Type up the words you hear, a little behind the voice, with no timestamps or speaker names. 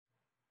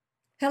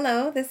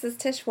Hello, this is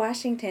Tish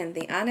Washington,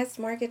 the Honest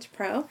Mortgage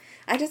Pro.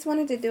 I just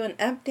wanted to do an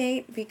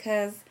update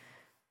because,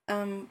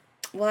 um,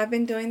 I've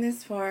been doing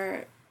this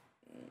for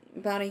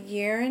about a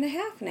year and a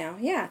half now.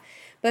 Yeah.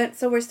 But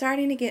so we're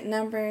starting to get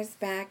numbers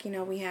back.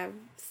 We have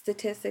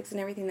statistics and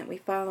everything that we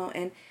follow,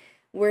 and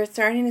we're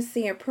starting to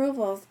see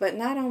approvals. But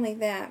not only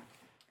that,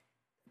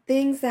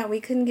 things that we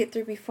couldn't get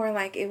through before,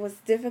 like it was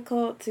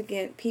difficult to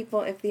get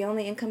people, if the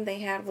only income they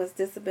had was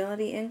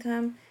disability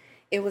income,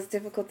 it was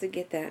difficult to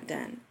get that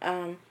done.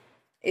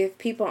 If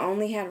people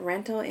only had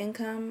rental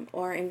income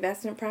or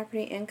investment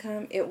property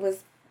income, it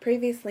was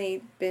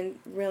previously been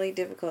really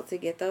difficult to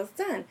get those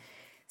done.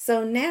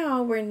 So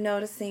now we're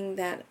noticing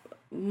that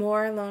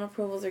more loan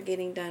approvals are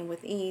getting done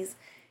with ease,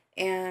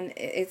 and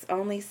it's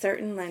only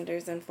certain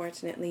lenders,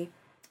 unfortunately.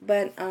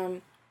 But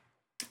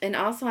and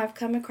also I've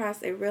come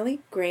across a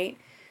really great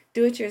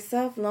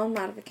do-it-yourself loan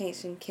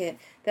modification kit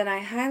that I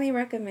highly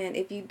recommend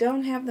if you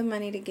don't have the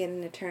money to get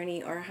an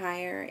attorney or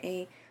hire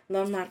a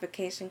loan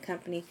modification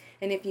company.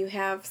 And if you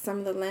have some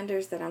of the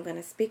lenders that I'm going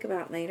to speak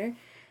about later,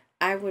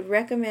 I would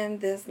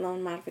recommend this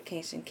loan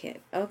modification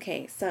kit.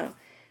 Okay, so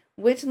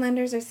which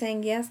lenders are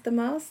saying yes the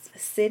most?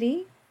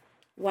 Citi,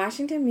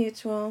 Washington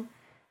Mutual,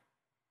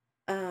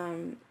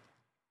 um,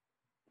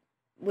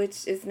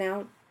 which is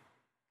now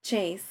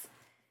Chase,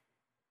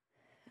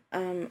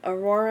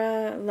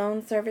 Aurora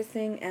Loan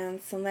Servicing,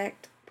 and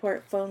Select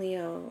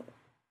Portfolio.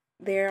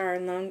 There are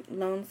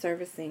loan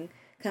servicing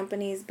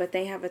companies, but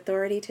they have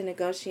authority to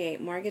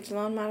negotiate mortgage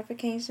loan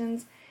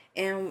modifications,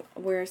 and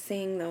we're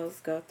seeing those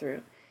go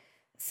through.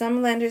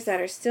 Some lenders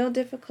that are still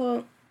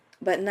difficult,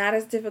 but not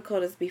as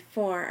difficult as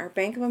before, are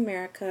Bank of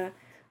America,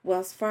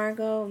 Wells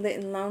Fargo,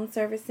 Litton Loan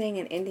Servicing,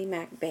 and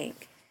IndyMac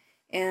Bank.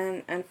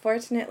 And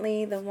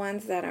unfortunately, the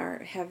ones that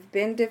have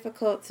been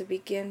difficult to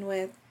begin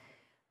with,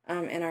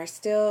 and are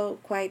still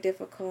quite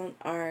difficult,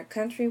 are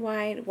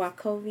Countrywide,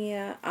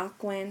 Wachovia,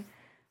 Ocwen,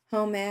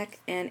 Homec,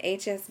 and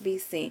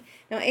HSBC.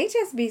 Now,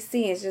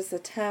 HSBC is just a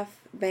tough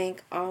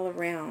bank all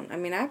around. I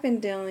mean, I've been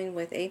dealing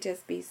with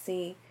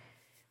HSBC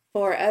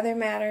for other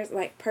matters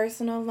like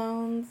personal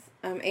loans.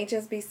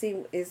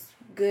 HSBC is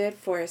good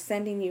for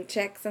sending you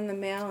checks in the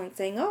mail and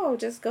saying, oh,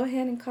 just go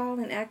ahead and call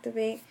and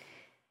activate.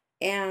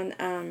 And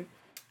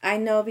I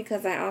know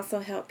because I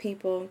also help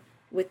people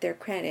with their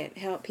credit,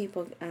 help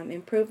people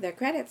improve their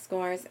credit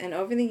scores. And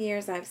over the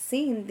years, I've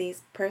seen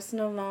these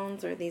personal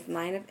loans or these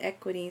line of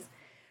equities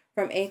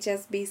from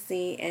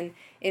HSBC, and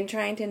in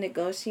trying to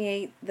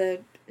negotiate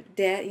the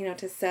debt,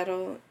 to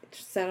settle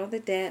the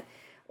debt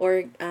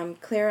or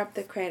clear up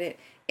the credit,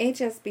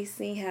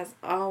 HSBC has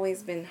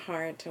always been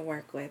hard to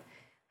work with.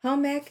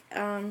 Homec,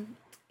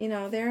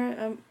 they're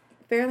a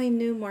fairly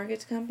new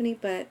mortgage company,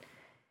 but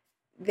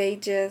they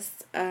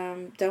just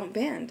don't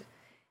bend.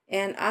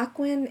 And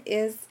Ocwen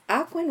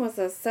was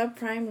a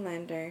subprime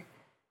lender,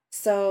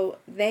 so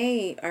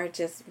they are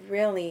just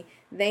really,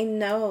 they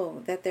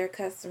know that their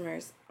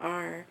customers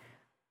are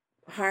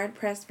hard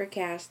pressed for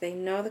cash. They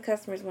know the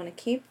customers want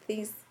to keep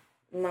these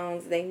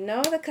loans. They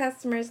know the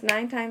customers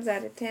 9 times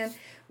out of 10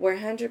 were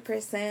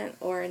 100%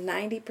 or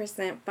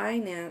 90%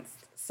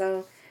 financed.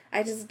 So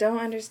I just don't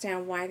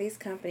understand why these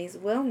companies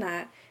will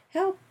not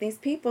help these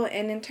people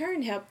and in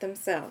turn help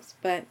themselves.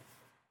 But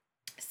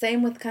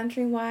same with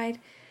Countrywide.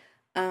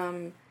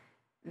 Um,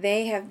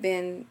 they have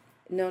been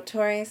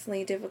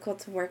notoriously difficult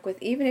to work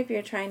with. Even if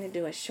you're trying to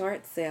do a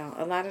short sale,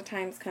 a lot of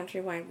times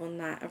Countrywide will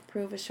not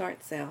approve a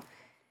short sale.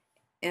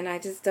 And I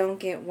just don't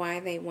get why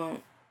they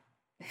won't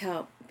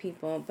help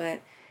people,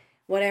 but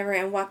whatever.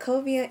 And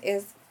Wachovia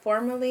is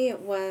formerly,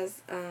 it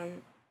was,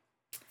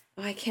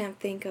 I can't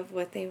think of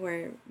what they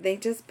were. They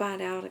just bought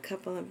out a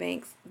couple of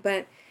banks,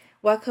 but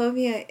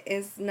Wachovia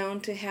is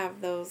known to have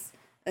those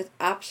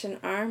option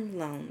arm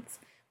loans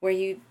where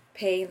you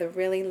pay the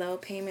really low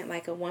payment,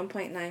 like a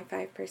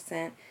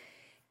 1.95%.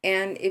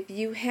 And if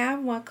you have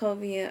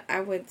Wachovia,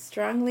 I would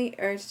strongly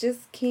urge,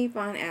 just keep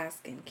on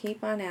asking,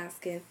 keep on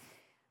asking.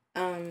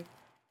 Um,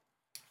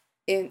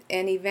 and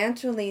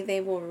eventually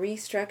they will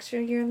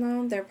restructure your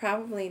loan. They're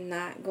probably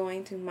not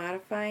going to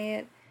modify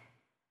it.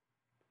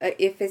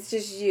 If it's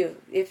just you,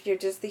 if you're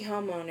just the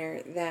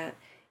homeowner that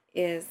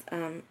is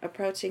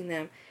approaching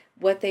them,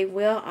 what they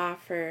will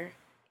offer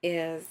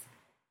is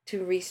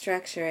to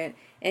restructure it.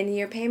 And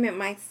your payment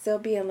might still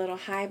be a little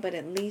high, but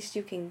at least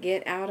you can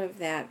get out of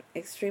that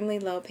extremely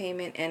low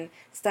payment and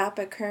stop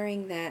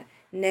occurring that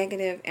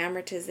negative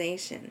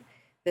amortization.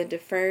 The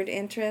deferred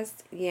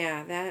interest,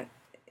 yeah,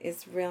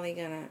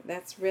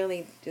 that's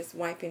really just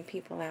wiping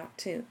people out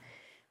too.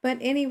 But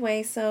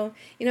anyway, so,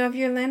 if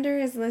your lender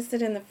is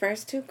listed in the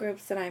first two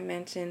groups that I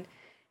mentioned,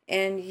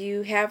 and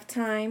you have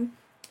time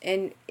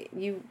and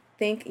you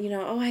think,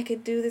 oh, I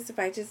could do this if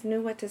I just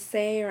knew what to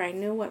say or I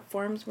knew what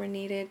forms were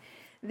needed,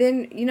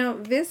 then,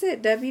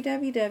 visit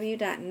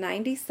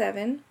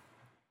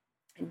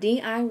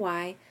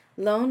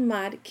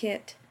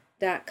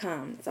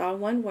www.97diyloanmodkit.com. It's all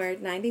one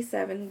word,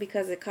 97,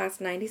 because it costs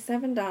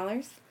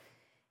 $97.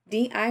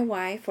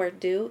 DIY for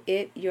do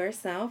it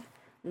yourself,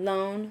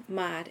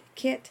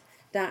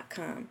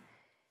 loanmodkit.com.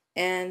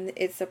 and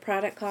it's a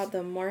product called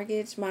the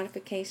Mortgage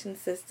Modification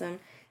System.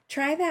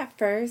 Try that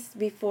first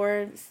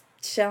before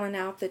shelling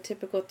out the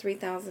typical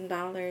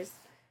 $3,000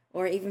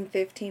 or even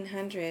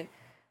 $1,500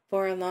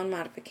 for a loan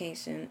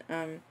modification.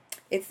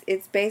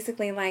 It's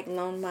basically like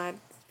loan mod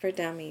for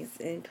dummies,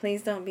 and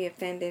please don't be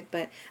offended.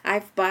 But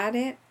I've bought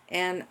it,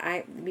 and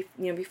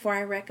before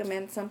I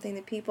recommend something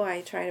to people,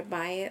 I try to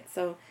buy it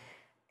so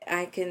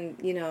I can,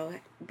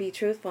 be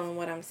truthful in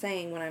what I'm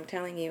saying when I'm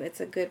telling you it's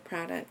a good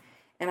product.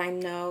 And I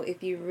know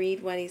if you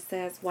read what he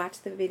says,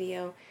 watch the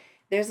video,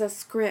 there's a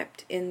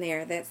script in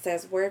there that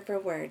says word for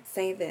word,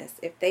 say this.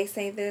 If they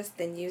say this,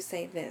 then you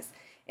say this.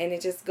 And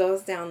it just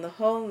goes down the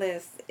whole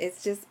list.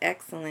 It's just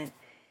excellent.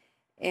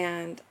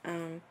 And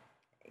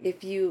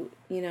if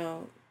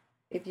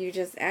if you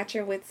just at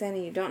your wits end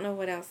and you don't know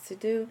what else to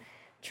do,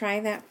 try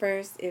that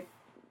first. If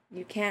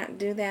you can't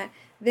do that,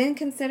 then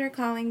consider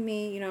calling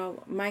me.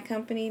 My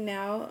company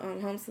now,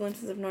 Home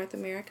Solutions of North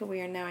America,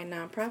 we are now a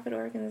nonprofit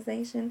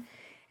organization,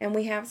 and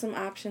we have some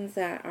options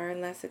that are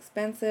less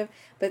expensive.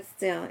 But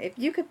still, if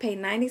you could pay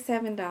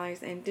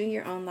 $97 and do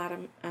your own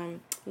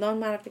loan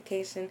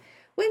modification,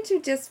 wouldn't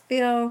you just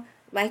feel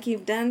like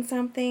you've done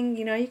something?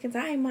 You can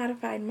say, I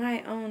modified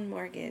my own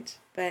mortgage.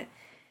 But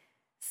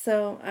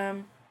so,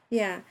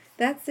 yeah,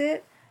 that's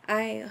it.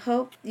 I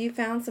hope you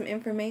found some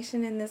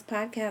information in this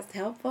podcast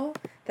helpful.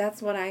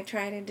 That's what I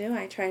try to do.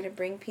 I try to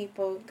bring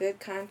people good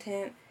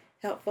content,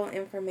 helpful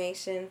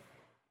information.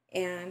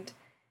 And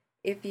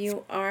if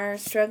you are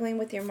struggling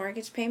with your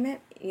mortgage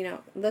payment,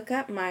 look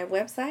up my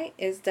website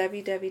is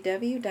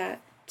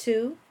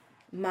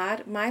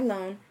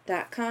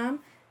www.2modmyloan.com.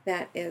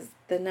 That is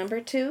the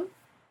number 2,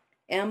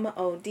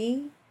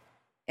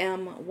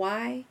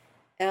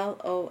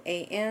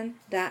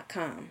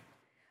 MODMYLOAN.com.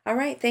 All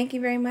right, thank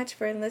you very much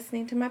for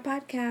listening to my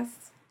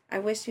podcast. I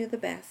wish you the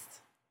best.